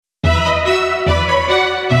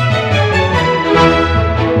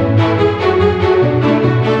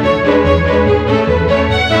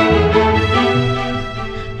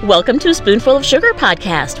Welcome to Spoonful of Sugar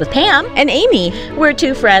podcast with Pam and Amy. We're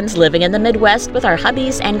two friends living in the Midwest with our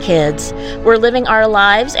hubbies and kids. We're living our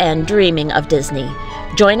lives and dreaming of Disney.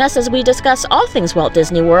 Join us as we discuss all things Walt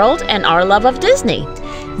Disney World and our love of Disney.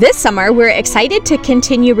 This summer, we're excited to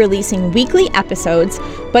continue releasing weekly episodes,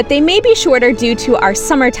 but they may be shorter due to our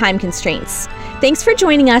summertime constraints. Thanks for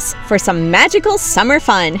joining us for some magical summer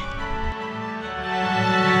fun.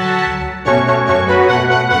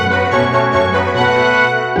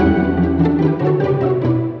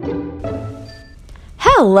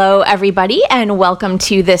 Hello, everybody, and welcome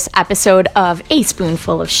to this episode of A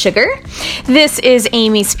Spoonful of Sugar. This is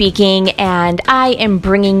Amy speaking, and I am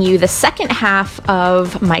bringing you the second half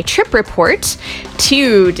of my trip report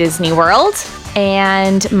to Disney World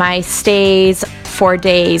and my stays for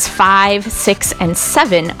days 5, 6, and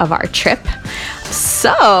 7 of our trip.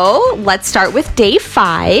 So let's start with day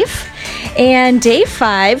 5. And day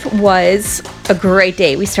 5 was a great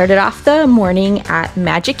day. We started off the morning at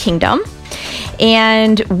Magic Kingdom.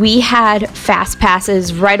 And we had fast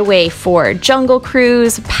passes right away for Jungle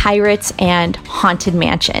Cruise, Pirates, and Haunted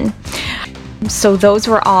Mansion. So those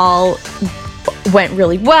went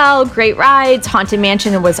really well, great rides. Haunted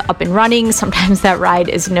Mansion was up and running. Sometimes that ride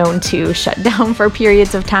is known to shut down for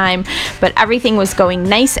periods of time, but everything was going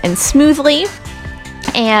nice and smoothly.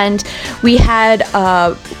 And we had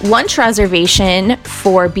a lunch reservation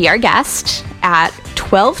for Be Our Guest at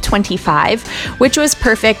 12:25, which was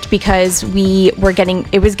perfect because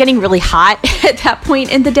it was getting really hot at that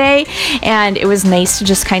point in the day, and it was nice to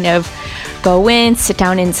just kind of go in, sit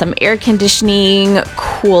down in some air conditioning,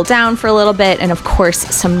 cool down for a little bit, and of course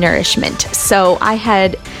some nourishment. So I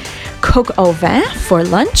had coq au vin for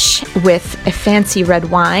lunch with a fancy red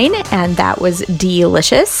wine, and that was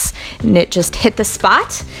delicious, and it just hit the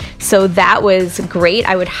spot. So that was great.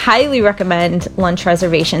 I would highly recommend lunch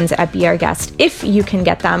reservations at Be Our Guest if you can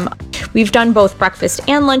get them. We've done both breakfast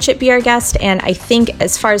and lunch at Be Our Guest, and I think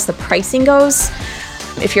as far as the pricing goes,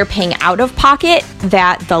 if you're paying out of pocket,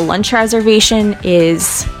 that the lunch reservation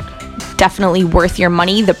is definitely worth your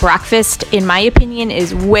money. The breakfast, in my opinion,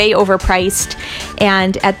 is way overpriced.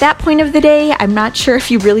 And at that point of the day, I'm not sure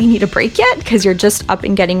if you really need a break yet because you're just up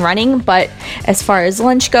and getting running. But as far as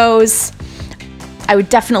lunch goes, I would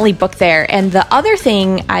definitely book there. And the other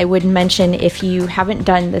thing I would mention, if you haven't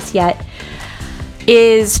done this yet,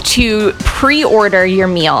 is to pre-order your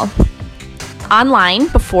meal online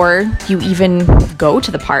before you even go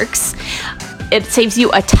to the parks. It saves you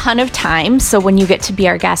a ton of time. So when you get to Be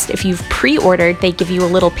Our Guest, if you've pre-ordered, they give you a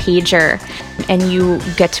little pager and you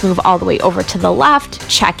get to move all the way over to the left,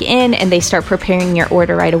 check in, and they start preparing your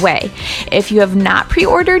order right away. If you have not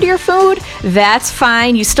pre-ordered your food, that's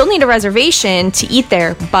fine. You still need a reservation to eat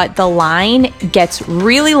there, but the line gets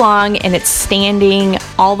really long and it's standing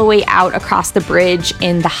all the way out across the bridge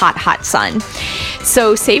in the hot, hot sun.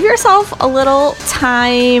 So save yourself a little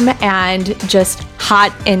time and just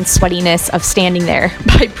hot and sweatiness of standing there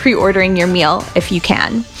by pre-ordering your meal if you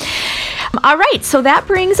can. All right, so that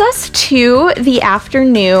brings us to the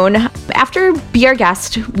afternoon. After Be Our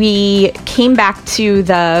Guest, we came back to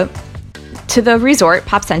the resort,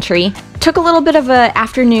 Pop Century, took a little bit of an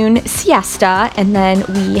afternoon siesta, and then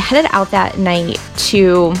we headed out that night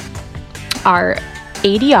to our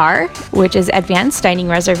ADR, which is Advanced Dining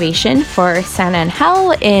Reservation for San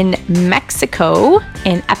Angel in Mexico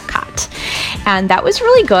in Epcot. And that was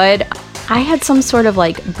really good. I had some sort of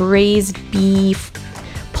like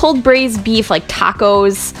pulled braised beef, like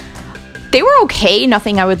tacos. They were okay,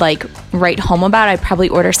 nothing I would like write home about. I'd probably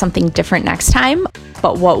order something different next time.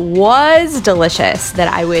 But what was delicious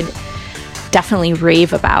that I would definitely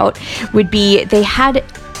rave about would be they had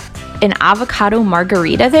an avocado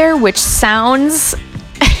margarita there, which sounds,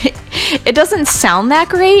 it doesn't sound that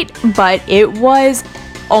great, but it was,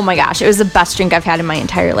 oh my gosh, it was the best drink I've had in my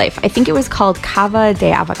entire life. I think it was called Cava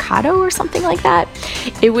de Avocado or something like that.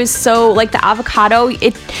 It was so, like the avocado,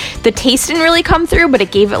 the taste didn't really come through, but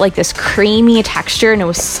it gave it like this creamy texture, and it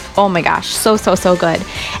was, oh my gosh, so good.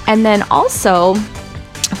 And then also,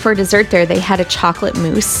 for dessert there, they had a chocolate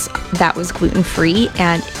mousse that was gluten-free,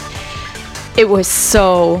 and it was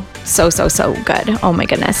so good. Oh my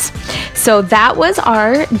goodness. So that was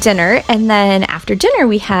our dinner. And then after dinner,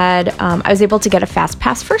 we had, I was able to get a fast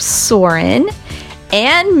pass for Soarin'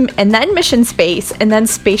 and then Mission Space and then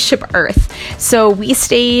Spaceship Earth. So we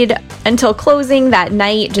stayed until closing that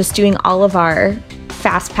night, just doing all of our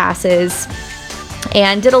fast passes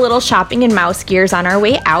and did a little shopping in Mouse Gears on our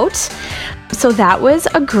way out. So that was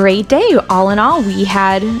a great day. All in all, we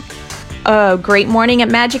had a great morning at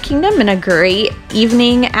Magic Kingdom and a great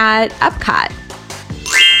evening at Epcot.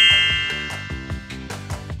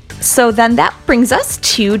 So then that brings us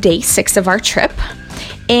to day 6 of our trip.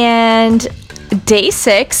 And day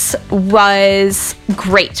 6 was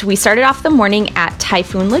great. We started off the morning at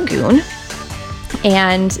Typhoon Lagoon.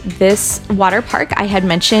 And this water park I had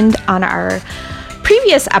mentioned on our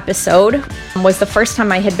previous episode was the first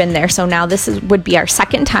time I had been there. So now would be our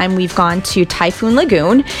second time we've gone to Typhoon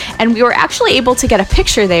Lagoon. And we were actually able to get a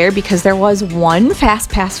picture there because there was one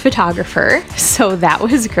fast pass photographer. So that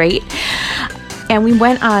was great. And we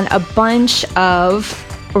went on a bunch of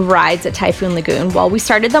rides at Typhoon Lagoon. Well, we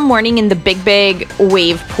started the morning in the big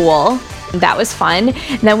wave pool. That was fun.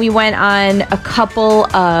 And then we went on a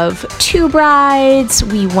couple of tube rides.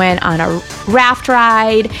 We went on a raft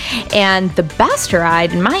ride. And the best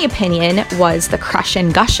ride, in my opinion, was the Crush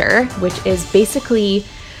and Gusher, which is basically,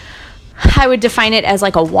 I would define it as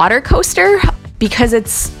like a water coaster.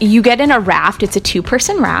 Because you get in a raft, it's a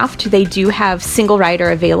 2-person raft. They do have single rider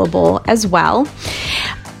available as well.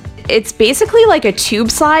 It's basically like a tube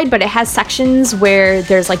slide, but it has sections where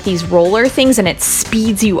there's like these roller things and it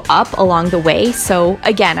speeds you up along the way. So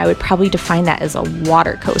again, I would probably define that as a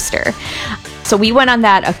water coaster. So we went on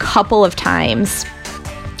that a couple of times.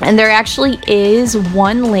 And there actually is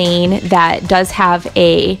one lane that does have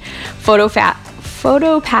a photo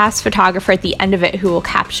pass photographer at the end of it who will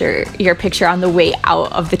capture your picture on the way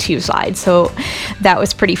out of the tube slide. So that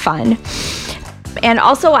was pretty fun. And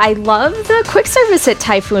also, I love the quick service at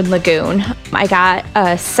Typhoon Lagoon. I got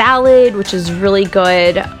a salad, which is really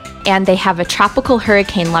good. And they have a tropical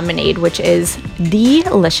hurricane lemonade, which is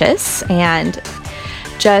delicious. And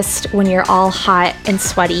just when you're all hot and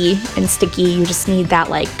sweaty and sticky, you just need that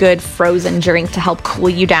like good frozen drink to help cool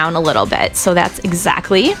you down a little bit. So that's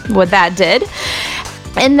exactly what that did.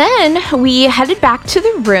 And then we headed back to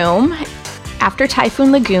the room after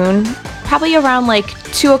Typhoon Lagoon, probably around like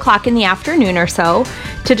 2 o'clock in the afternoon or so,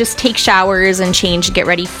 to just take showers and change and get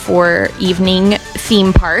ready for evening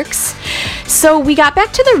theme parks. So we got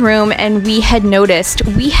back to the room and we had noticed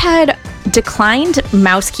we had declined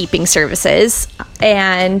mousekeeping services,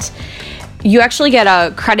 and you actually get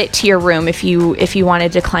a credit to your room if you want to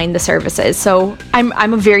decline the services. So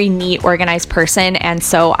I'm a very neat, organized person, and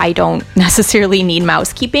so I don't necessarily need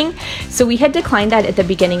mousekeeping. So we had declined that at the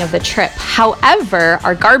beginning of the trip. However,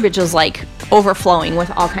 our garbage was like overflowing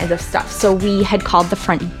with all kinds of stuff. So we had called the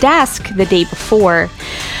front desk the day before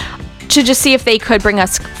to just see if they could bring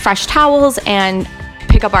us fresh towels and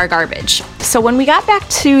pick up our garbage. So when we got back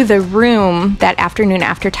to the room that afternoon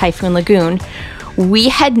after Typhoon Lagoon, we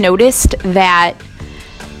had noticed that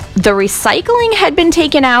the recycling had been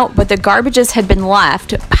taken out, but the garbages had been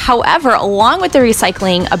left. However, along with the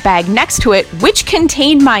recycling, a bag next to it, which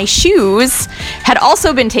contained my shoes, had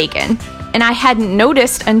also been taken. And I hadn't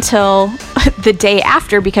noticed until the day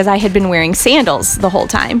after because I had been wearing sandals the whole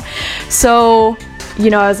time. So,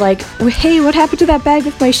 I was like, hey, what happened to that bag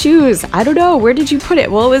with my shoes? I don't know. Where did you put it?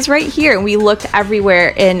 Well, it was right here. And we looked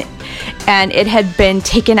everywhere and it had been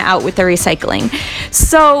taken out with the recycling.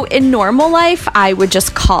 So in normal life, I would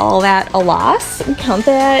just call that a loss and count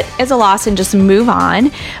that as a loss and just move on.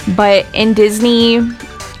 But in Disney,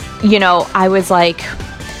 I was like,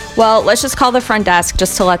 well, let's just call the front desk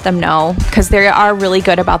just to let them know, because they are really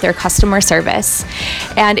good about their customer service.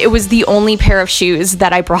 And it was the only pair of shoes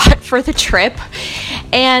that I brought for the trip.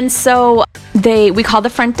 And so we called the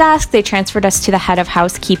front desk, they transferred us to the head of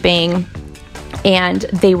housekeeping, and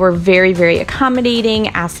they were very, very accommodating,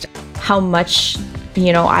 asked how much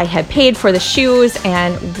I had paid for the shoes,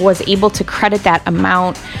 and was able to credit that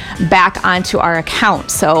amount back onto our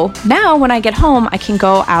account. So now when I get home, I can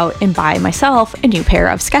go out and buy myself a new pair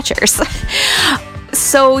of Skechers.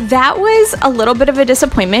 So that was a little bit of a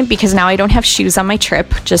disappointment because now I don't have shoes on my trip,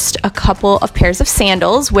 just a couple of pairs of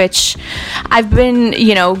sandals, which I've been,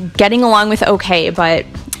 getting along with okay, but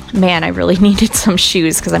man, I really needed some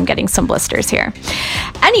shoes because I'm getting some blisters here.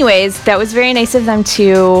 Anyways, that was very nice of them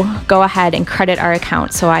to go ahead and credit our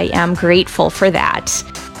account, so I am grateful for that.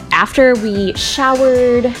 After we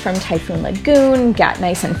showered from Typhoon Lagoon, got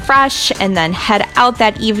nice and fresh, and then head out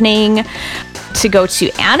that evening to go to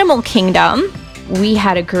Animal Kingdom. We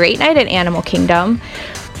had a great night at Animal Kingdom.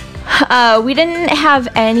 We didn't have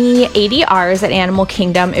any ADRs at Animal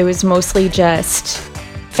Kingdom. It was mostly just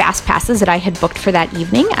fast passes that I had booked for that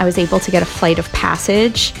evening. I was able to get a Flight of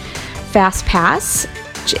Passage fast pass,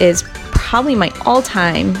 which is probably my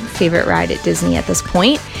all-time favorite ride at Disney at this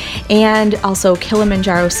point, and also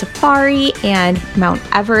Kilimanjaro Safari and Mount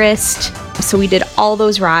Everest. So we did all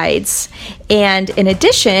those rides. And in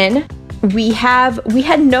addition, we're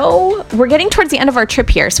getting towards the end of our trip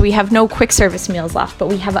here, so we have no quick service meals left, but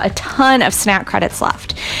we have a ton of snack credits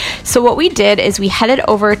left. So what we did is we headed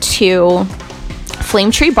over to Flame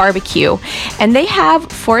Tree Barbecue, and they have,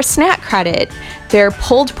 for snack credit, their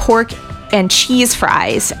pulled pork and cheese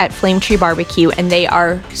fries at Flame Tree Barbecue, and they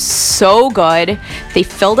are so good. They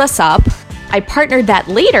filled us up. I partnered that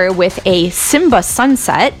later with a Simba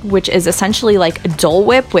Sunset, which is essentially like a Dole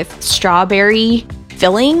Whip with strawberry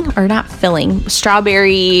filling, or not filling,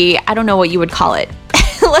 strawberry, I don't know what you would call it.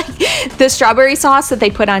 Like the strawberry sauce that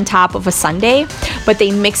they put on top of a sundae, but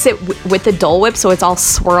they mix it with the Dole Whip so it's all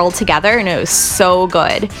swirled together, and it was so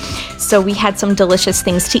good. So we had some delicious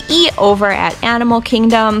things to eat over at Animal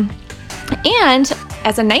Kingdom. And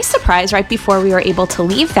as a nice surprise, right before we were able to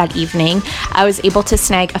leave that evening, I was able to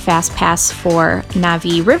snag a fast pass for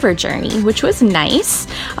Navi River Journey, which was nice.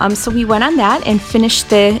 So we went on that and finished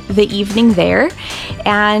the evening there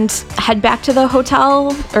and head back to the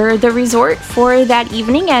hotel or the resort for that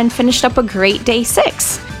evening and finished up a great day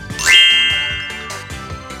 6.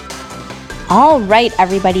 All right,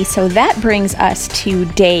 everybody, so that brings us to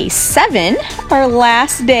day 7, our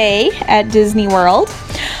last day at Disney World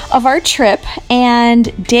of our trip.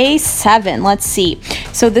 And day 7, let's see.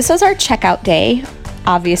 So this was our checkout day,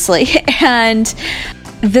 obviously. And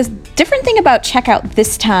the different thing about checkout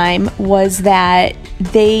this time was that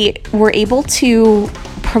they were able to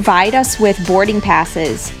provide us with boarding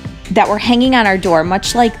passes that were hanging on our door,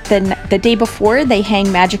 much like the day before. They hang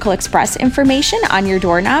Magical Express information on your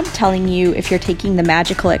doorknob telling you if you're taking the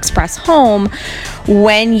Magical Express home,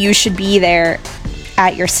 when you should be there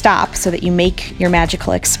at your stop so that you make your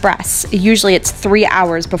Magical Express. Usually it's 3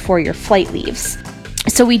 hours before your flight leaves.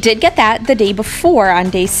 So we did get that the day before on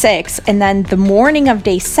day 6, and then the morning of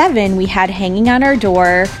day 7 we had hanging on our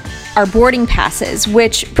door our boarding passes,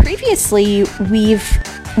 which previously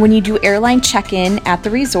when you do airline check-in at the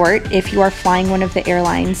resort, if you are flying one of the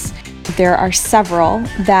airlines, there are several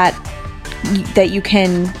that you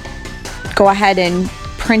can go ahead and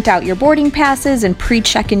print out your boarding passes and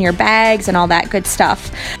pre-check in your bags and all that good stuff.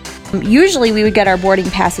 Usually we would get our boarding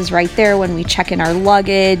passes right there when we check in our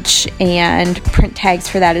luggage and print tags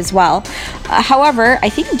for that as well. However, I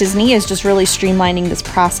think Disney is just really streamlining this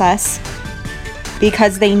process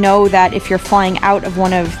because they know that if you're flying out of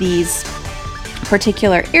one of these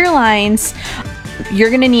particular airlines, you're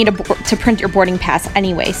going to need to print your boarding pass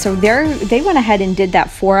anyway. So they went ahead and did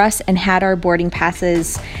that for us and had our boarding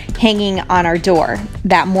passes hanging on our door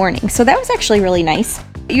that morning. So that was actually really nice.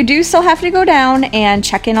 You do still have to go down and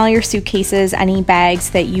check in all your suitcases, any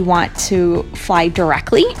bags that you want to fly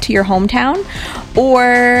directly to your hometown,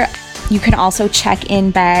 or you can also check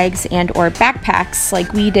in bags and or backpacks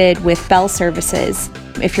like we did with Bell Services.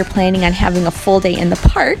 If you're planning on having a full day in the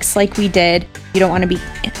parks like we did, you don't want to be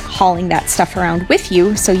hauling that stuff around with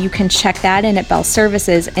you, so you can check that in at Bell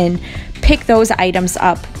Services and pick those items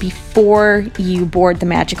up before you board the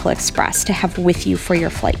Magical Express to have with you for your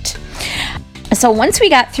flight. So once we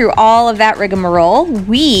got through all of that rigmarole,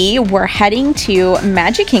 we were heading to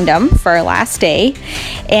Magic Kingdom for our last day,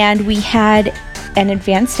 and we had an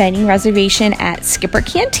advanced dining reservation at Skipper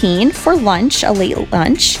Canteen for lunch, a late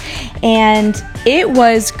lunch, and it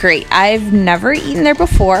was great. I've never eaten there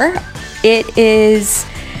before. It is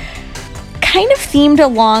kind of themed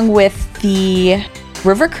along with the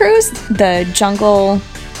river cruise, the jungle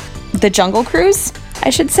cruise, I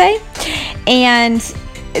should say, and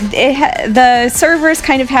the servers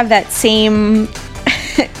kind of have that same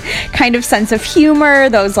kind of sense of humor,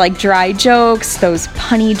 those like dry jokes, those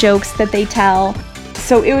punny jokes that they tell.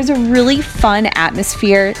 So it was a really fun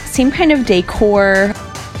atmosphere, same kind of decor,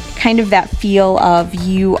 kind of that feel of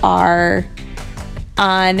you are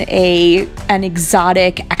on an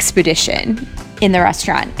exotic expedition in the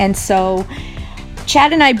restaurant. And so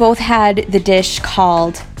Chad and I both had the dish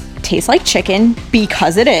called Tastes Like Chicken,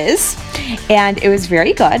 because it is, and it was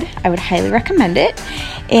very good. I would highly recommend it.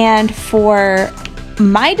 And for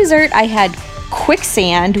my dessert, I had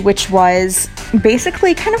quicksand, which was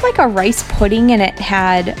basically kind of like a rice pudding, and it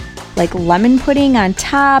had like lemon pudding on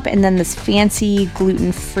top, and then this fancy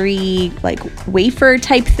gluten-free like wafer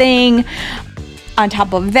type thing on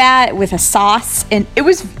top of that with a sauce, and it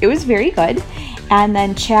was very good. And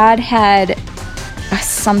then Chad had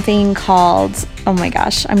something called, oh my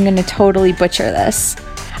gosh, I'm gonna totally butcher this.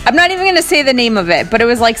 I'm not even gonna say the name of it, but it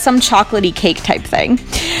was like some chocolatey cake type thing.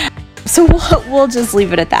 So we'll just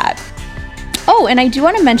leave it at that. Oh, and I do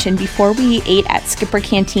want to mention, before we ate at Skipper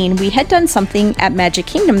Canteen, we had done something at Magic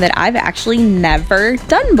Kingdom that I've actually never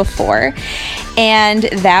done before, and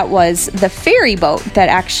that was the ferry boat that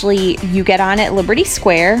actually you get on at Liberty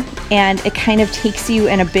Square, and it kind of takes you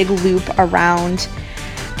in a big loop around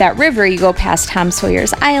that river. You go past Tom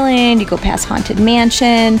Sawyer's Island, you go past Haunted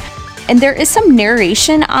Mansion, and there is some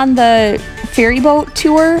narration on the ferry boat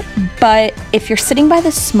tour, but if you're sitting by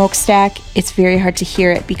the smokestack, it's very hard to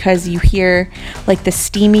hear it because you hear like the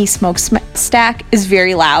steamy smokestack is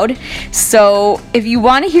very loud. So if you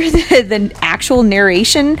want to hear the actual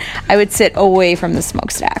narration, I would sit away from the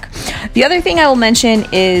smokestack. The other thing I will mention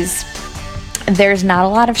is there's not a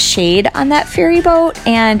lot of shade on that ferry boat,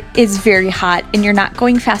 and it's very hot, and you're not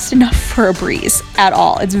going fast enough for a breeze at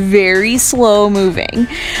all. It's very slow moving.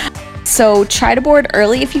 So try to board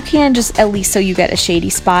early if you can, just at least so you get a shady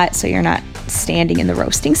spot so you're not standing in the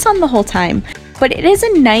roasting sun the whole time. But it is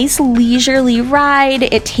a nice leisurely ride.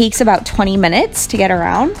 It takes about 20 minutes to get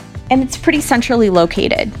around, and it's pretty centrally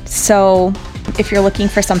located. So if you're looking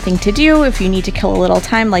for something to do, if you need to kill a little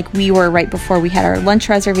time like we were right before we had our lunch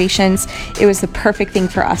reservations, it was the perfect thing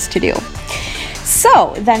for us to do.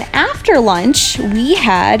 So then after lunch, we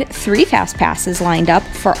had 3 fast passes lined up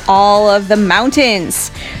for all of the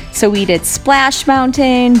mountains. So we did Splash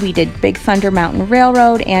Mountain, we did Big Thunder Mountain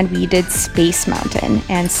Railroad, and we did Space Mountain.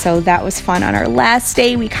 And so that was fun. On our last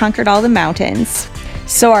day, we conquered all the mountains.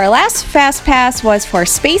 So our last fast pass was for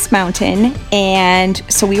Space Mountain, and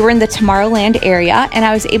so we were in the Tomorrowland area, and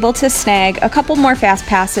I was able to snag a couple more fast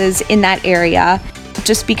passes in that area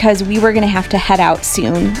just because we were going to have to head out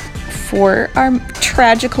soon for our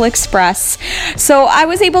Tragical Express. So I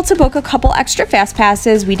was able to book a couple extra fast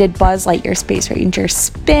passes. We did Buzz Lightyear Space Ranger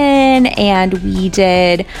Spin, and we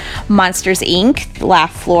did Monsters Inc.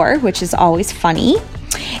 Laugh Floor, which is always funny.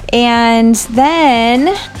 And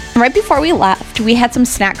then right before we left, we had some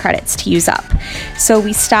snack credits to use up. So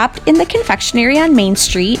we stopped in the confectionery on Main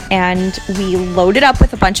Street and we loaded up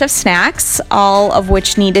with a bunch of snacks, all of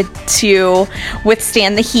which needed to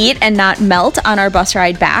withstand the heat and not melt on our bus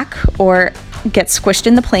ride back or get squished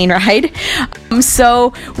in the plane ride.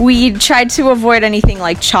 So we tried to avoid anything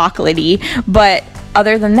like chocolatey, but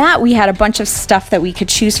other than that, we had a bunch of stuff that we could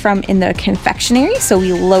choose from in the confectionery. So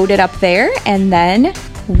we loaded up there, and then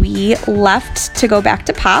we left to go back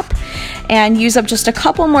to Pop and use up just a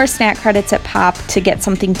couple more snack credits at Pop to get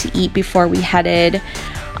something to eat before we headed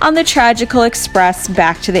on the Tragical Express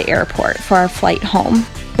back to the airport for our flight home.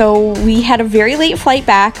 So we had a very late flight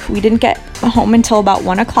back. We didn't get home until about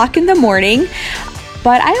 1 o'clock in the morning.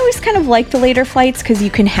 But I always kind of like the later flights because you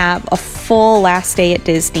can have a full last day at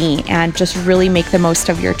Disney and just really make the most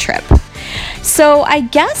of your trip. So I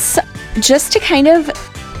guess just to kind of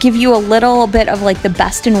give you a little bit of like the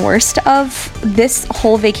best and worst of this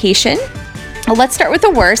whole vacation, let's start with the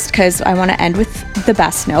worst because I want to end with the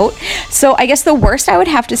best note. So I guess the worst I would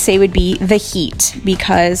have to say would be the heat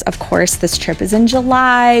because, of course, this trip is in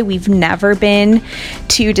July. We've never been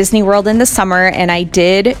to Disney World in the summer, and I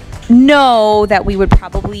did know that we would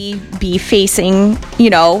probably be facing,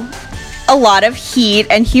 a lot of heat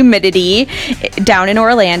and humidity down in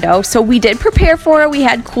Orlando. So we did prepare for it. We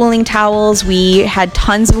had cooling towels. We had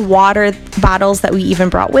tons of water bottles that we even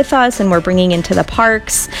brought with us and we're bringing into the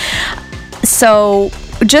parks. So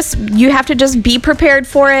you have to just be prepared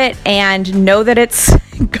for it and know that it's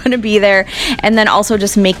going to be there, and then also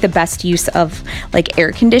just make the best use of like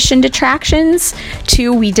air conditioned attractions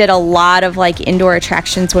too. We did a lot of like indoor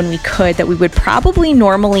attractions when we could that we would probably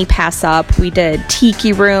normally pass up. We did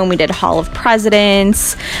Tiki Room, we did Hall of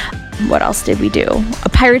Presidents. What else did we do?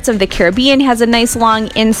 Pirates of the Caribbean has a nice long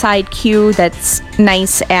inside queue that's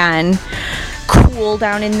nice and cool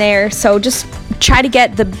down in there. So just try to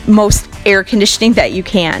get the most air conditioning that you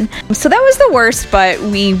can. So that was the worst, but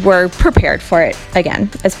we were prepared for it again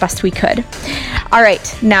as best we could. All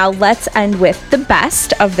right, now let's end with the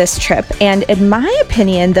best of this trip. And in my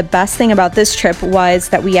opinion, the best thing about this trip was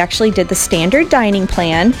that we actually did the standard dining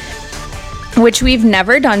plan, which we've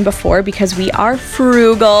never done before because we are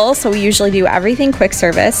frugal, so we usually do everything quick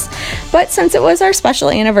service. But since it was our special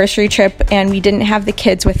anniversary trip and we didn't have the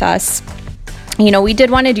kids with us, we did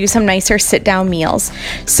want to do some nicer sit-down meals.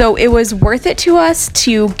 So it was worth it to us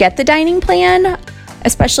to get the dining plan,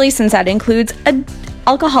 especially since that includes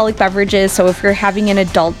alcoholic beverages. So if you're having an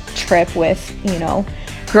adult trip with,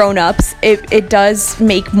 grown-ups, it does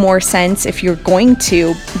make more sense if you're going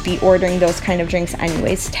to be ordering those kind of drinks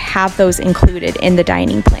anyways to have those included in the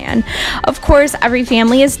dining plan. Of course, every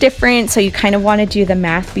family is different, so you kind of want to do the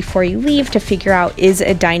math before you leave to figure out, is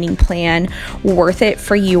a dining plan worth it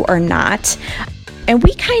for you or not? And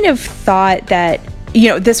we kind of thought that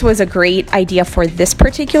this was a great idea for this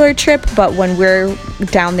particular trip, but when we're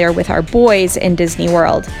down there with our boys in Disney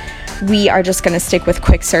World, we are just going to stick with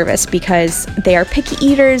quick service because they are picky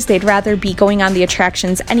eaters. They'd rather be going on the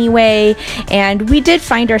attractions anyway. And we did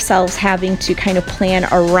find ourselves having to kind of plan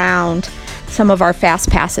around some of our fast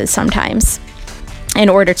passes sometimes. in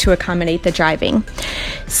order to accommodate the driving.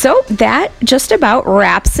 So that just about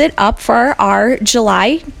wraps it up for our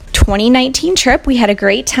July 2019 trip. We had a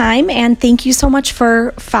great time, and thank you so much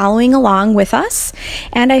for following along with us.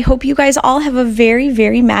 And I hope you guys all have a very,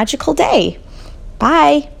 very magical day.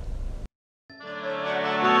 Bye.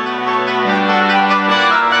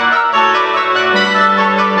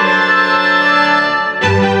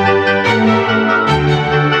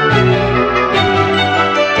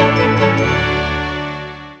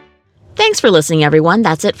 Thanks for listening, everyone.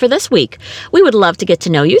 That's it for this week. We would love to get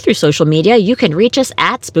to know you through social media. You can reach us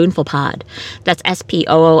at SpoonfulPod. That's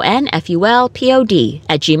SpoonfulPod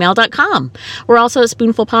 @gmail.com. We're also at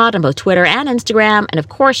SpoonfulPod on both Twitter and Instagram. And of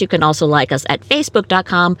course, you can also like us at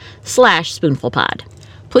Facebook.com/SpoonfulPod.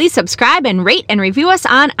 Please subscribe and rate and review us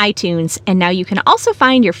on iTunes. And now you can also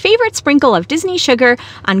find your favorite sprinkle of Disney sugar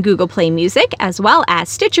on Google Play Music, as well as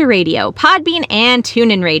Stitcher Radio, Podbean, and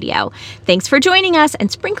TuneIn Radio. Thanks for joining us and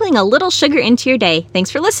sprinkling a little sugar into your day. Thanks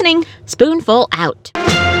for listening. Spoonful out.